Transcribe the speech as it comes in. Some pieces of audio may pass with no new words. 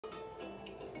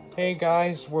Hey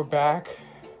guys, we're back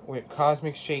with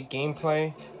Cosmic Shake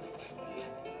gameplay.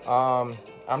 I'm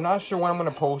not sure when I'm gonna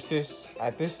post this.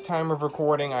 At this time of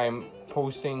recording, I'm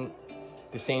posting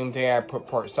the same day I put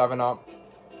part 7 up.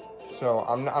 So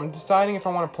I'm deciding if I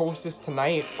want to post this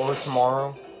tonight or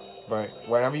tomorrow. But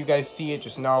whenever you guys see it,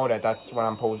 just know that that's when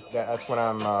I'm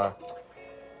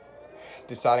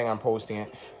deciding on posting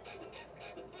it.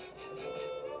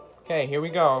 Okay, here we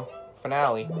go.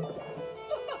 Finale.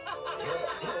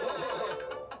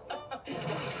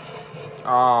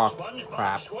 Oh,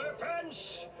 crap.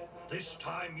 SpongeBob, this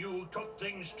time you took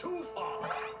things too far.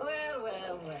 Well.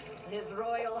 His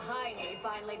Royal Highness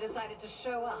finally decided to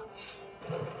show up.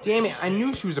 Damn it, I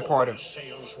knew she was a part of the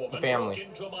saleswoman family. broke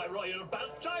into my royal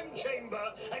bath time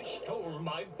chamber and stole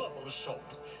my bubble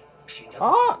soap. She never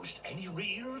posed any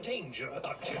real danger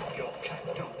until your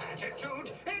can-do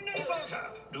attitude enabled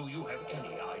her. Do you have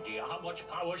any idea how much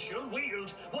power she'll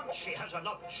wield once she has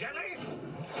enough jelly?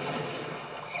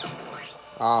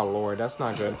 Oh Lord, that's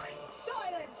not good.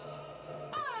 Silence!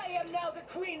 I am now the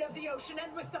queen of the ocean,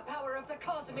 and with the power of the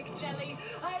cosmic jelly,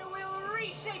 I will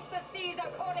reshape the seas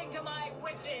according to my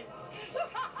wishes.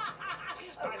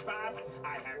 SpongeBob,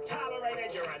 I have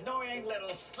tolerated your annoying little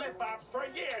slip-ups for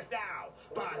years now,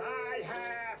 but I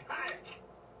have had it.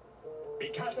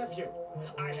 Because of you,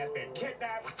 I have been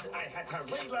kidnapped, I had to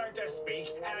relearn to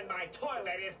speak, and my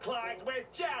toilet is clogged with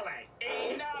jelly.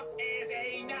 Enough is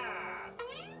enough.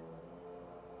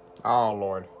 Oh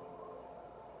Lord.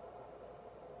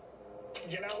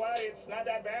 You know what? It's not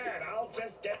that bad. I'll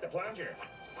just get the plunger.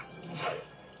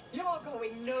 You're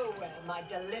going nowhere, my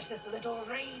delicious little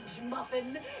rage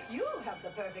muffin. You have the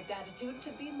perfect attitude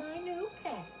to be my new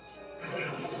pet.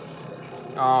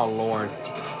 Oh Lord.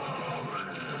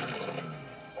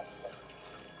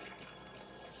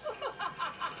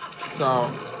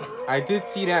 So, I did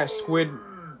see that squid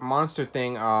monster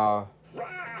thing,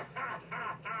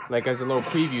 like as a little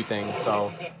preview thing,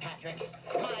 so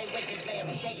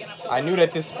I knew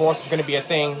that this boss is going to be a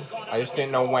thing, I just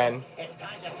didn't know when.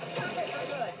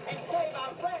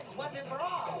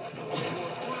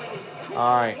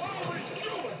 Alright.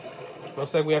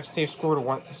 Looks like we have to save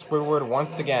Squidward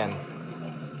once again.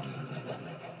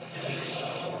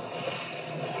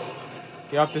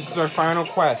 Yup, this is our final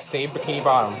quest, save Bikini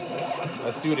Bottom.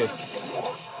 Let's do this.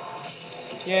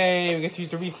 Yay, we get to use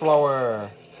the reef blower.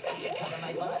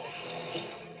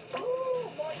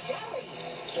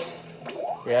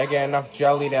 We gotta get enough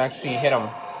jelly to actually hit him.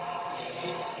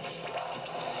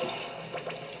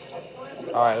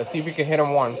 Alright, let's see if we can hit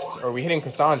him once. Or are we hitting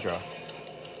Cassandra?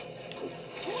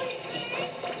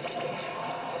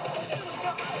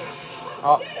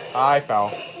 Oh, I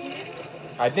fell.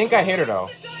 I think I hit her though.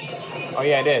 Oh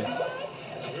yeah, I did.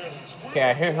 Okay,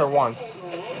 I hit her once.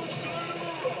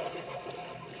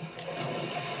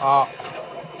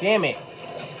 Damn it.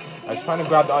 I was trying to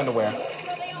grab the underwear.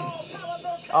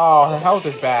 Oh, her health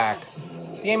is back.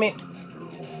 Damn it.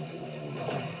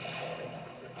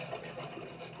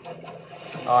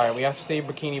 Alright, we have to save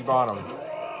Bikini Bottom.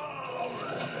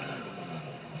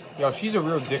 Yo, she's a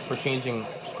real dick for changing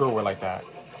Squidward like that.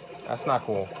 That's not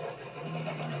cool.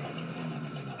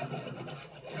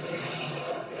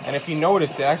 And if you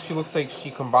notice, it actually looks like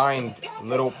she combined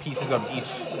little pieces of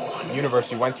each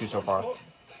universe you went to so far.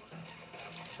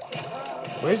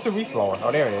 Where's the reef blower?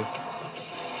 Oh, there it is.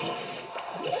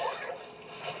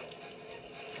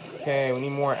 Okay, we need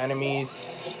more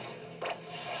enemies.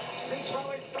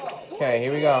 Okay,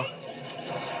 here we go.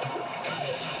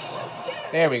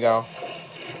 There we go.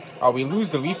 Oh, we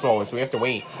lose the reef blower, so we have to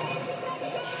wait.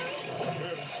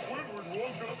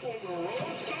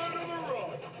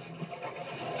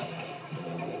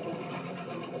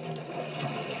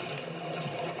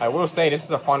 I will say, this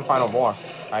is a fun final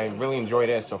boss. I really enjoyed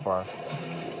it so far.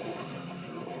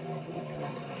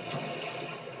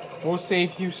 We'll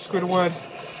save you, Squidward.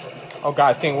 Oh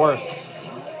god, it's getting worse.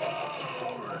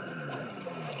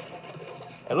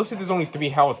 It looks like there's only 3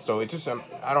 health, so it just,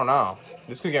 I don't know.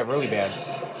 This could get really bad.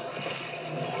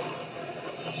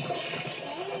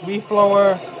 Leaf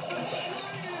blower.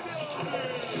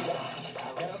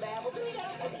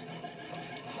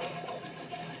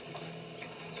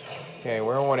 Okay,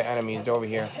 where are all the enemies? They're over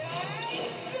here.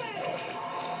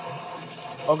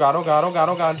 Oh god, oh god, oh god,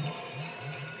 oh god.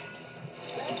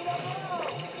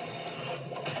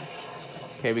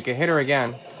 Okay, we can hit her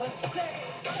again.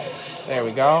 There we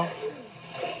go.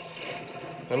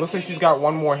 It looks like she's got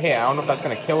one more hit. I don't know if that's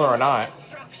gonna kill her or not.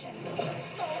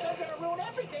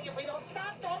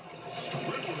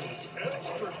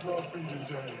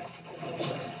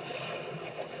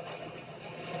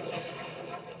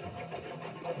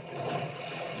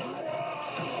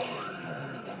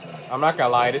 I'm not gonna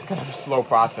lie, it is kind of a slow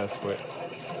process, but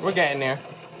we're getting there.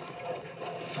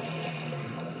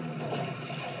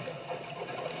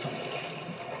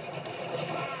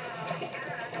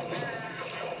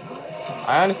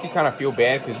 I honestly kind of feel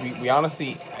bad because we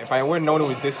honestly, if I would have known it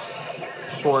was this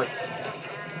short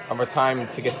of a time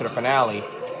to get to the finale,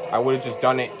 I would have just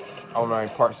done it on my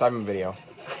part 7 video.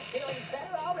 Feeling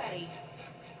better already.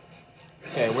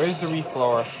 Okay, where's the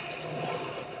reflower?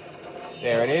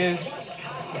 There it is.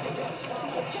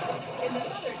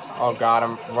 Oh god,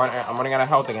 I'm running out of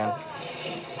health again.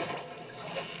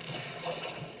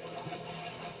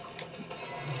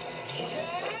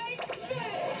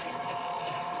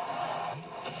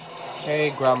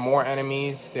 Okay, grab more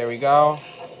enemies. There we go.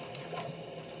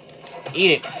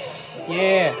 Eat it.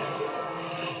 Yeah.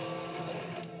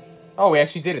 Oh, we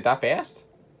actually did it that fast?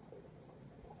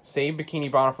 Save Bikini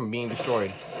Bottom from being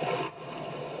destroyed.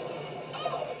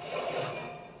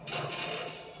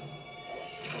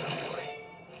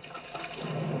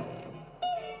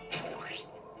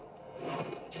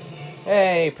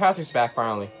 Hey, Patrick's back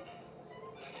finally.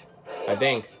 I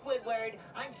think. Squidward,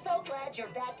 I'm so glad you're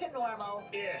back to normal.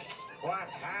 Yeah, what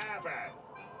happened?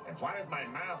 And why does my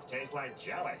mouth taste like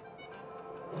jelly?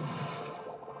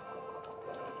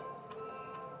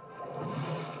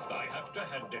 I have to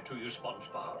hand it to you,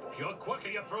 SpongeBob. Your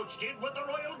quirky approach did what the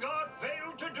Royal Guard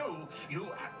failed to do.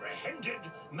 You apprehended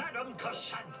Madame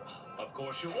Cassandra. Of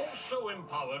course, you also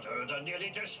empowered her to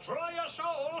nearly destroy us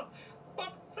all.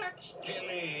 But that's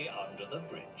jelly under the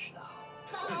bridge now.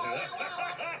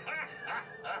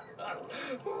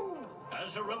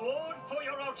 As a reward for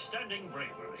your outstanding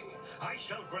bravery, I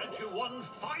shall grant you one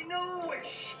final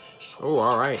wish. Oh,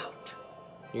 alright.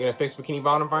 You gonna fix Bikini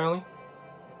Bottom finally?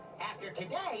 After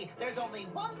today, there's only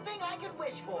one thing I can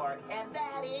wish for, and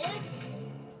that is...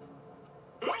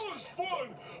 That was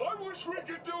fun! I wish we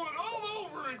could do it all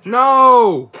over again!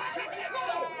 No!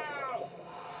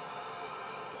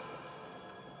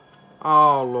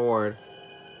 Oh, Lord.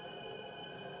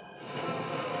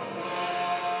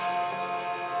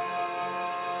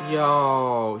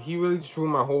 Yo, he really just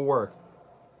ruined my whole work.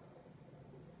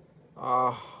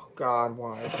 Oh, God,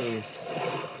 why, please.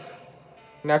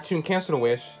 Neptune, cancel the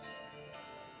wish.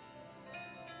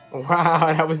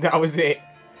 Wow, that was it.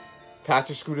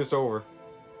 Patrick screwed us over.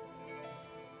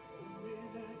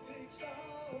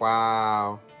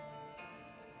 Wow.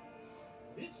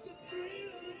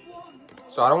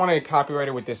 So I don't want to get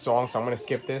copyrighted with this song, so I'm going to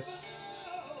skip this.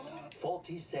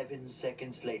 47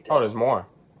 seconds later. Oh, there's more.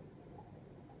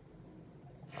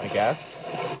 I guess.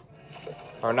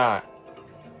 Or not.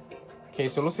 Okay,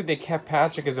 so it looks like they kept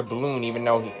Patrick as a balloon, even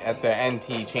though at the end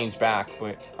he changed back.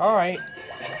 But, alright.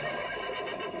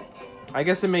 I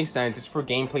guess it makes sense. It's for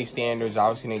gameplay standards.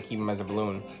 Obviously, they keep him as a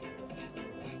balloon.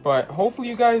 But hopefully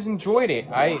you guys enjoyed it.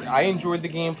 I enjoyed the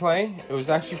gameplay. It was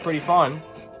actually pretty fun.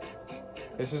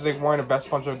 This is like one of the best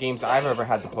SpongeBob games I've ever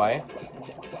had to play.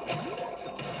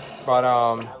 But,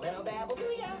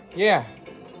 yeah.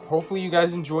 Hopefully you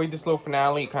guys enjoyed this little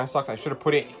finale. It kind of sucks. I should have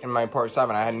put it in my part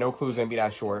 7. I had no clue it was going to be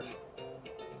that short.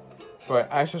 But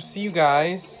I shall see you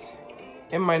guys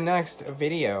in my next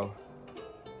video.